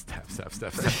 Step.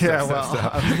 Yeah, well,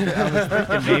 I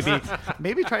was thinking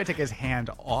maybe try to take his hand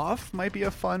off might be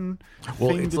a fun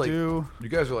thing to do. You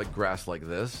guys are like grass like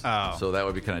this, so that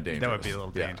would be kind of dangerous. That would be a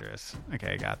little dangerous.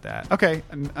 Okay, got that. Okay,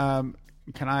 and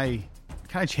can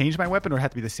I change my weapon, or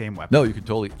have to be the same weapon? No, you can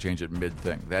totally change it mid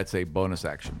thing. That's a bonus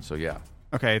action. So yeah.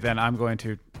 Okay, then I'm going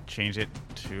to change it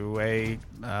to a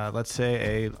let's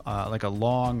say a like a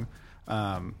long,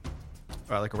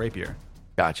 like a rapier.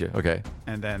 Gotcha. Okay.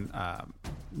 And then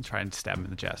try and stab him in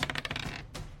the chest.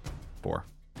 4.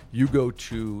 You go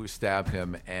to stab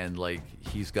him, and like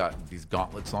he's got these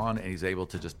gauntlets on, and he's able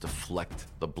to just deflect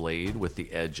the blade with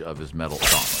the edge of his metal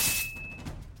gauntlet.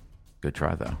 Good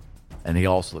try, though. And he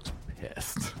also looks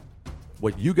pissed.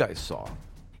 What you guys saw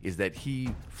is that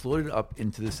he floated up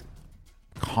into this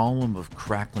column of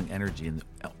crackling energy, and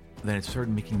then it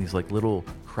started making these like little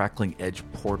crackling edge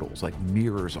portals, like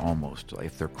mirrors almost, like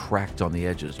if they're cracked on the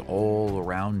edges all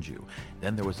around you.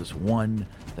 Then there was this one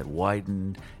that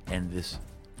widened, and this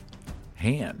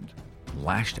hand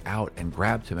lashed out and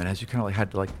grabbed him. And as you kind of like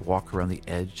had to like walk around the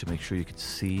edge to make sure you could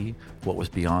see what was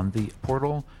beyond the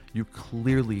portal, you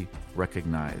clearly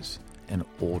recognize an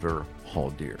older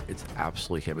Haldir. It's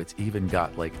absolutely him. It's even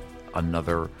got like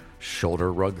another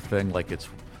shoulder rug thing, like it's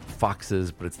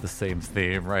foxes, but it's the same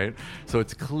theme, right? So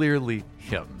it's clearly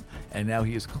him. And now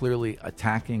he is clearly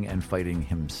attacking and fighting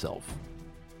himself.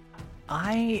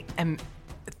 I am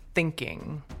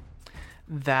thinking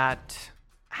that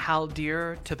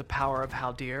Haldir to the power of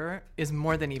Haldir is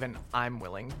more than even I'm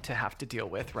willing to have to deal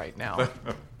with right now.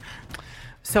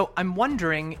 So I'm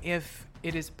wondering if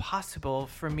it is possible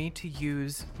for me to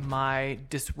use my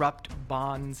Disrupt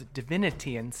Bond's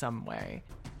divinity in some way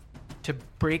to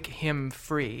break him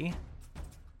free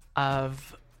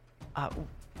of...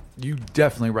 You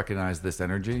definitely recognize this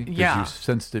energy because Yeah. you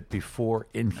sensed it before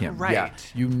in him. Right. Yeah,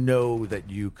 you know that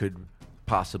you could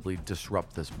possibly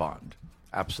disrupt this bond.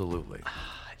 Absolutely.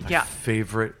 Yeah. My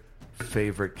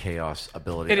favorite chaos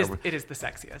ability. It is the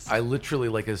sexiest. I literally,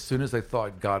 like, as soon as I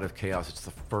thought God of Chaos, it's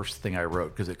the first thing I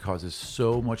wrote because it causes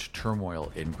so much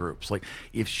turmoil in groups. Like,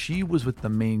 if she was with the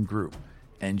main group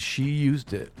and she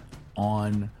used it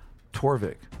on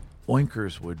Torvik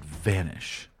oinkers would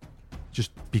vanish,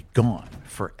 just be gone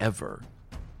forever.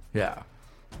 Yeah.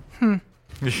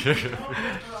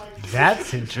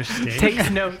 That's interesting. Takes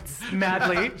notes,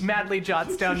 madly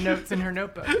jots down notes in her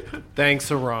notebook. Thanks,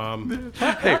 Aram.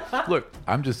 Hey, look,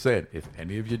 I'm just saying, if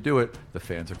any of you do it, the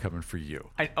fans are coming for you.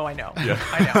 I know. Yeah.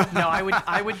 I know. No,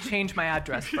 I would change my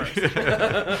address first.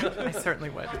 I certainly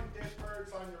would.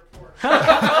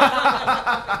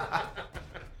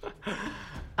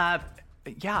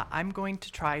 Yeah, I'm going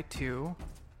to try to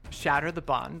shatter the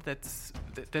bond that's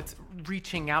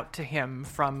reaching out to him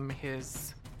from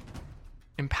his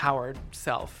empowered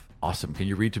self. Awesome. Can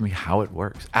you read to me how it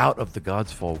works out of the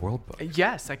God's Fall World book?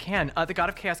 Yes, I can. The God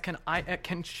of Chaos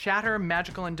can shatter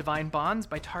magical and divine bonds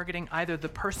by targeting either the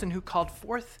person who called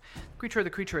forth the creature or the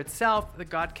creature itself. The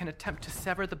god can attempt to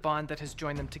sever the bond that has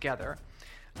joined them together.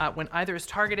 When either is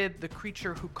targeted, the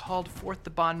creature who called forth the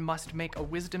bond must make a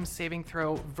wisdom saving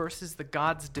throw versus the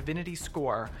god's divinity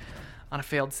score. On a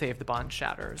failed save, the bond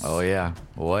shatters. Oh, yeah.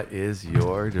 What is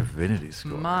your divinity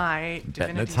score? My Betting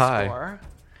divinity it's high. score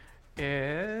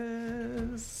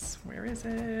is... Where is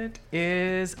it?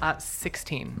 Is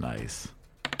 16. Nice.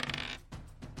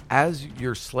 As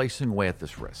you're slicing away at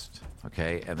this wrist,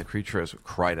 okay, and the creature has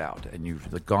cried out, and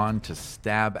you've gone to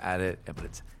stab at it, but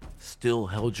it's still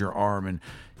held your arm, and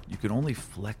you can only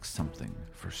flex something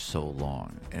for so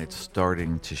long, and it's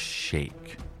starting to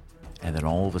shake. And then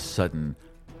all of a sudden,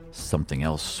 something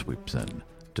else sweeps in.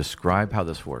 Describe how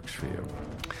this works for you.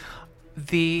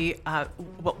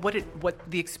 What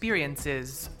the experience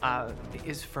is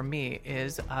for me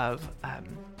is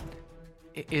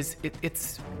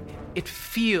it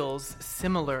feels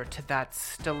similar to that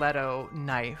stiletto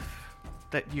knife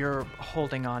that you're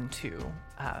holding on to,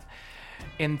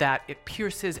 in that it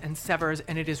pierces and severs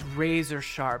and it is razor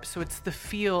sharp. So it's the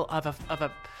feel of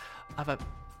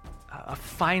a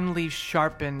finely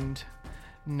sharpened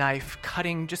knife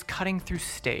cutting through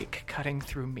steak, cutting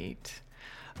through meat.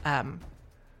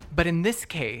 But in this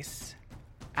case,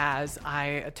 as I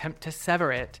attempt to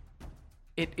sever it,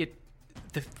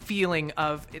 the feeling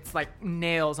of it's like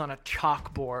nails on a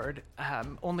chalkboard,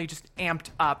 only just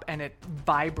amped up, and it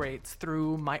vibrates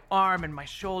through my arm and my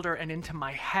shoulder and into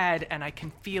my head, and I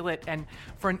can feel it. And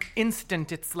for an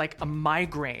instant, it's like a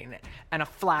migraine and a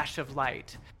flash of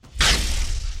light.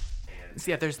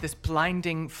 So yeah, there's this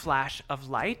blinding flash of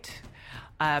light,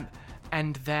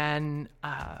 and then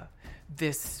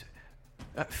this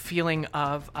feeling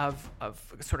of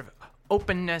sort of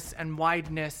openness and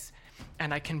wideness,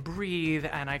 and I can breathe,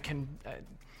 and I can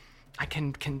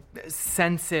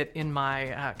sense it in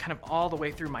my kind of all the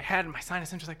way through my head and my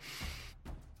sinus, and just like.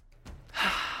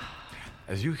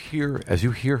 As you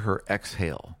hear her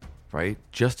exhale, right?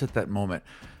 Just at that moment,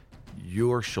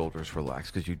 your shoulders relax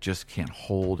because you just can't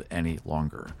hold any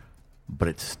longer, but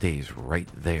it stays right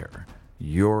there.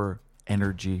 Your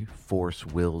energy, force,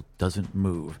 will doesn't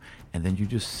move, and then you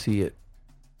just see it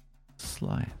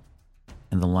slide,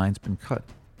 and the line's been cut,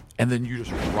 and then you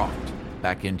just rocked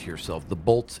back into yourself. The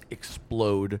bolts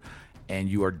explode, and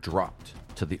you are dropped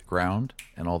to the ground,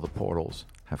 and all the portals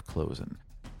have closed.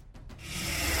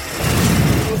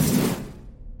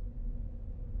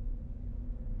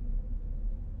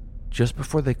 Just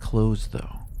before they close,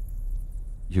 though,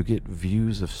 you get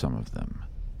views of some of them,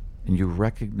 and you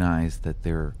recognize that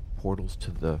they're portals to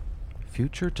the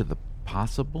future, to the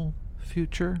possible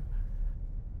future.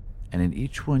 And in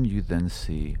each one, you then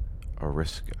see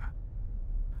Ariska.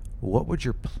 What would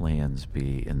your plans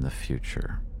be in the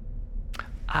future?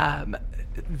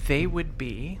 They would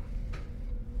be...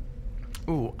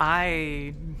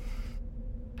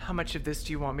 How much of this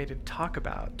do you want me to talk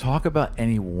about? Talk about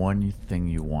any one thing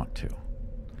you want to.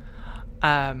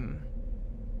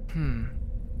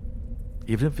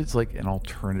 Even if it's like an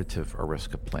alternative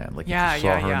Ariska plan, like if you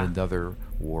saw her in another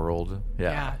world.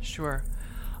 Yeah, sure.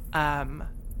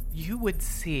 You would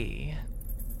see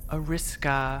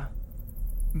Ariska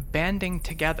banding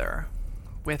together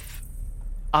with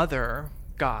other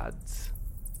gods.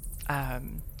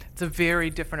 It's a very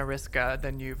different Ariska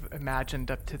than you've imagined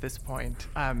up to this point.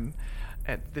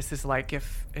 This is like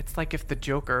if the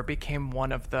Joker became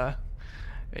one of the,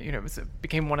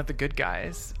 became one of the good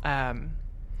guys.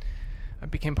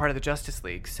 Became part of the Justice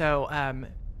League. So,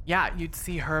 you'd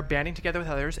see her banding together with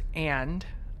others and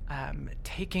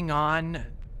taking on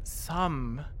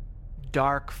some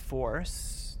dark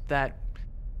force that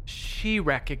she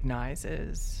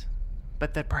recognizes,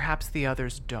 but that perhaps the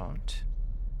others don't.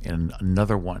 In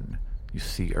another one, you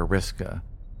see Ariska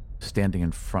standing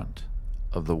in front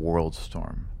of the World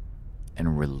Storm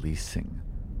and releasing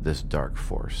this dark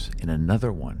force. In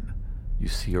another one, you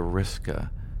see Ariska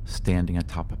standing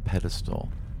atop a pedestal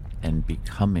and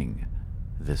becoming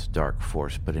this dark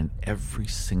force. But in every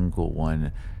single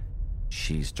one,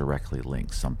 she's directly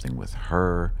linked, something with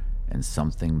her and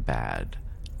something bad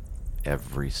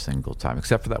every single time,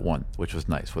 except for that one, which was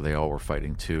nice, where they all were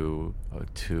fighting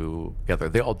together.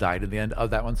 They all died in the end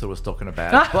of that one, so it was still kind of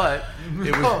bad, but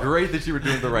it was great that you were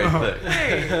doing the right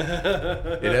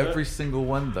thing. In every single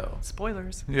one, though.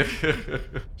 Spoilers.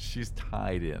 She's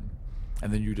tied in.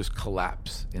 And then you just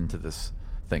collapse into this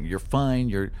thing. You're fine,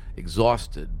 you're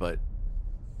exhausted, but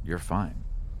you're fine.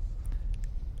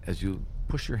 As you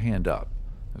push your hand up,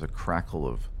 there's a crackle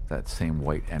of that same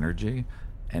white energy,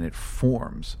 and it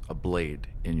forms a blade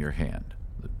in your hand.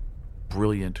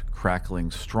 Brilliant,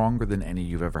 crackling, stronger than any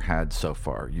you've ever had so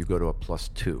far. You go to a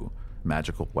 +2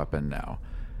 magical weapon now.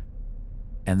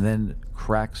 And then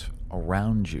cracks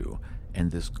around you, and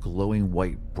this glowing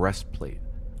white breastplate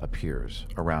appears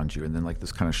around you, and then like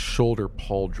this kind of shoulder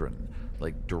pauldron,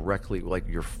 like directly, like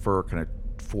your fur kind of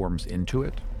forms into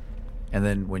it. And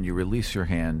then when you release your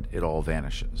hand, it all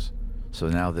vanishes. So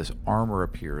now this armor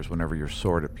appears whenever your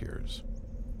sword appears.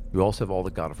 You also have all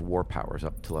the God of War powers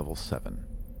up to level 7.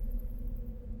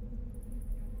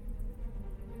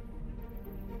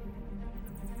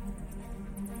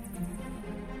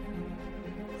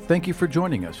 Thank you for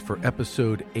joining us for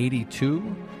episode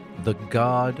 82, The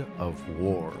God of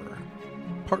War,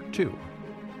 Part 2.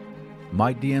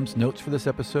 My DM's notes for this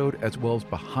episode, as well as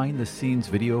behind-the-scenes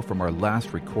video from our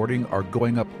last recording, are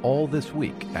going up all this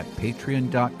week at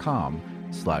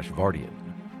patreon.com/Vardian.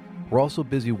 We're also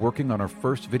busy working on our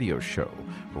first video show,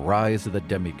 Rise of the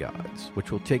Demigods,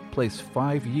 which will take place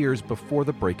 5 years before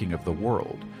the breaking of the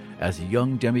world, as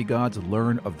young demigods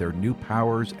learn of their new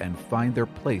powers and find their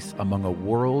place among a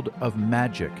world of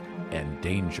magic and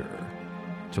danger.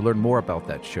 To learn more about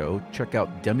that show, check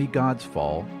out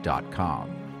demigodsfall.com.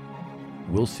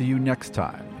 We'll see you next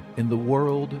time in the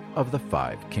world of the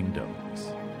 5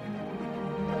 Kingdoms.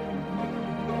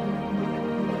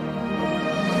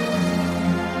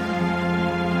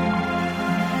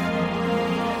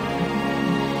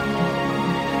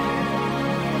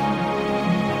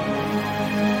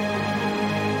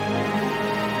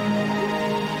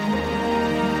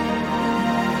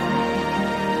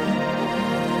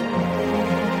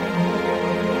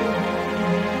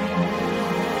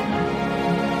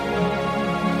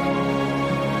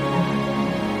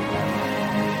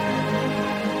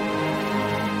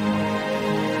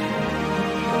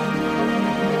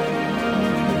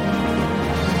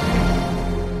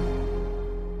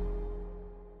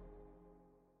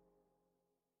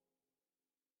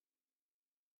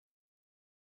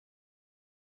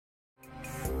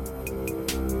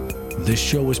 This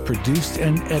show was produced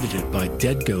and edited by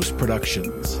Dead Ghost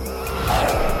Productions.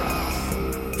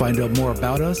 Find out more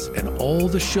about us and all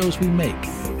the shows we make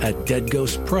at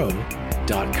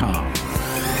deadghostpro.com.